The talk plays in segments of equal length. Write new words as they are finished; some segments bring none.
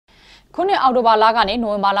ခုနှစ်အောက်တိုဘာလကနေ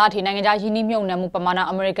နိုဝင်ဘာလအထိနိုင်ငံခြားယင်းနှိမ့်မြုပ်နှံမှုပမာဏ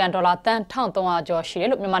အမေရိကန်ဒေါ်လာတန်1300ကျော်ရှိတယ်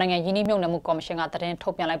လို့မြန်မာနိုင်ငံယင်းနှိမ့်မြုပ်နှံမှုကော်မရှင်ကသတင်းထု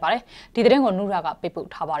တ်ပြန်လိုက်ပါတယ်။ဒီသတင်းကိုနုရာကပေးပို့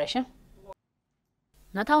ထားပါတယ်ရှင်။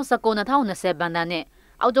2019-2020ဘဏ္ဍာနှစ်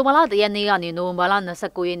အောက်တိုဘာလ1ရက်နေ့ကနေနိုဝင်ဘာလ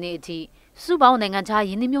29ရက်နေ့အထိစုပေါင်းနိုင်ငံခြား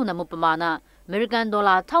ယင်းနှိမ့်မြုပ်နှံမှုပမာဏအမေရိကန်ဒေါ်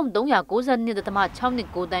လာ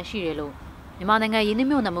1392.629တန်ရှိတယ်လို့မြန်မာနိုင်ငံယင်းနှိ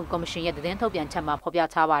မ့်မြုပ်နှံမှုကော်မရှင်ရဲ့သတင်းထုတ်ပြန်ချက်မှာဖော်ပြ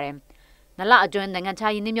ထားပါတယ်။နလအတွင်းနိုင်ငံ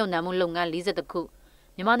ခြားယင်းနှိမ့်မြုပ်နှံမှုလုပ်ငန်း40ခု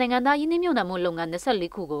မြန်မာနိုင်ငံသားယင်းနှိမ့်မြုပ်နှံမှုလုပ်ငန်း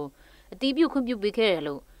24ခုကိုအတည်ပြုခွင့်ပြုပေးခဲ့တယ်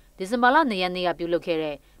လို့ဒီဇင်ဘာလ2ရက်နေ့ကပြုလုပ်ခဲ့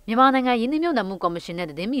တဲ့မြန်မာနိုင်ငံယင်းနှိမ့်မြုပ်နှံမှုကော်မရှင်နဲ့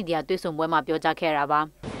သတင်းမီဒီယာတွေ့ဆုံပွဲမှာပြောကြားခဲ့တာပါ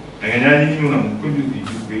။နိုင်ငံခြားယင်းနှိမ့်မြုပ်နှံမှုခွင့်ပြု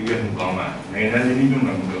ပေးခဲ့မှုကောင်းတာနိုင်ငံခြားယင်းနှိမ့်မြုပ်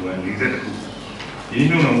နှံမှုလုပ်ငန်း40ခုယင်း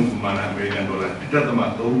နှိမ့်မြုပ်နှံမှုပမာဏအမေရိကန်ဒေါ်လာ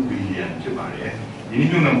1.3ဘီလီယံဖြစ်ပါတယ်။ယင်း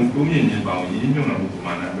နှိမ့်မြုပ်နှံမှုတိုးမြင့်ခြင်းပေါင်းယင်းနှိမ့်မြုပ်နှံမှုပ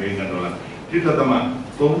မာဏအမေရိကန်ဒေါ်လာ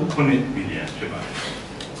1.39ဘီလီယံဖြစ်ပါတယ်။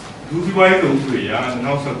ဒုတိယပိုင်းသုံးဆွေရ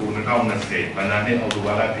2019-2020ဘဏ္ဍာနှစ်အောက်တို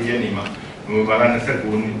ဘာလ1ရက်နေ့မှာနိုဝင်ဘာလ29ရက်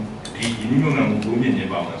ဒီယင်းနှိမ့်မြုပ်နှံမှုတိုးမြင့်ခြင်း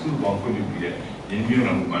ပေါင်းစုစုပေါင်းခွင့်ပြုပြီးတဲ့ယင်းနှိမ့်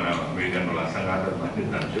မြုပ်နှံမှုပမာဏအမေရိကန်ဒေါ်လာ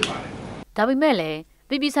15.2တန်ဖြစ်ပါတယ်။ဒါပေမဲ့လည်း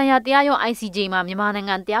ပြည်ပဆိုင်ရာတရားရုံး ICJ မှာမြန်မာနိုင်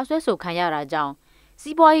ငံတရားစွဲဆိုခံရတာကြောင့်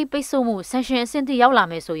စီးပွားရေးပိတ်ဆို့မှုဆန်ရှင်အဆင့်ထိရောက်လာ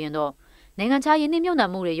မယ်ဆိုရင်တော့နိုင်ငံခြားယင်းနှိမ့်မြုပ်နှံ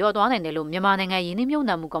မှုတွေရော့သွားနိုင်တယ်လို့မြန်မာနိုင်ငံယင်းနှိမ့်မြုပ်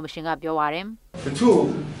နှံမှုကော်မရှင်ကပြောပါတယ်။တချို့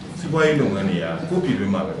စီးပွားရေးလုပ်ငန်းတွေကကိုယ့်ပြည်တွ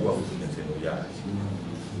င်းမှာပဲကိုယ့်အုပ်စုနဲ့ဆင်လို့ရတယ်။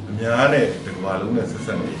အများနဲ့ဒီကမ္ဘာလုံးနဲ့ဆက်ဆ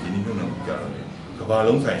က်နေယင်းနှိမ့်မြုပ်နှံမှုကြတော့ကမ္ဘာ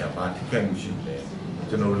လုံးဆိုင်ရာဘာထိခိုက်မှုရှိလဲ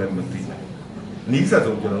ကျွန်တော်တို့လည်းမသိနိုင်ဘူး။အနည်းဆက်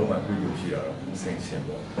ဆုံးကျွန်တော်တို့မှတွေ့လို့ရှိရတော့ဆန်ရှင်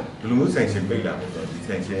ပေါ့။ဒီလိုမျိုးဆန်ရှင်ပိတ်လာမယ်ဆိုတော့ဒီဆ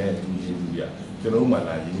န်ရှင်ရဲ့ဒီရင်းမှုရကျွန်တော်တို့မှ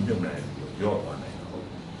လာယင်းနှိမ့်မြုပ်နှံမှုရော့သွားနိုင်တယ်ဟုတ်။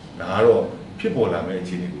ဒါကတော့ဖြစ်ပေါ်လာမယ့်အ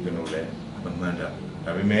ခြေအနေကိုကျွန်တော်လည်းမမှန်တာ။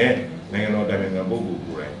ဒါပေမဲ့နိုင်ငံတော်တိုင်ပင်ခံပုဂ္ဂိုလ်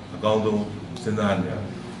ကိုယ်တိုင်အကောင်းဆုံးစဉ်းစားနေ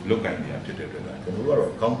လုပ်ကိုင်နေတာဖြစ်တဲ့အတွက်ကျွန်တော်တို့ကတော့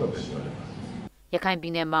ကောင်းကွက်ပဲပြောတယ်ရခိုင်ပြ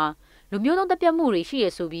ည်နယ်မှာလူမျိုးတုံးတပ်ဖြတ်မှုတွေရှိရ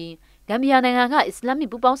ဆိုပြီးဂမ်ဘီယာနိုင်ငံကအစ္စလာမစ်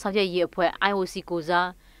ပူးပေါင်းဆောင်ရွက်ရေးအဖွဲ့ IOC ကိုစား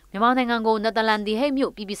မြန်မာနိုင်ငံကိုနယ်သာလန်ဒီဟိတ်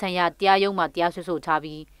မြို့ပြည်ပဆိုင်ရာတရားရုံးမှာတရားစွဲဆိုထား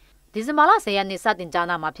ပြီးဒီဇင်ဘာလ10ရက်နေ့စတင်ကြား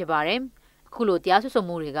နာမှာဖြစ်ပါတယ်။အခုလိုတရားစွဲဆို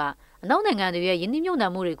မှုတွေကအနောက်နိုင်ငံတွေရဲ့ယင်းနှိမ့်မြုပ်နှံ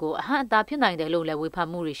မှုတွေကိုအဟန့်အတားဖြစ်နိုင်တယ်လို့လည်းဝေဖန်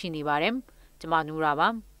မှုတွေရှိနေပါတယ်။ကျွန်မနူရာပါ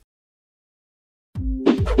။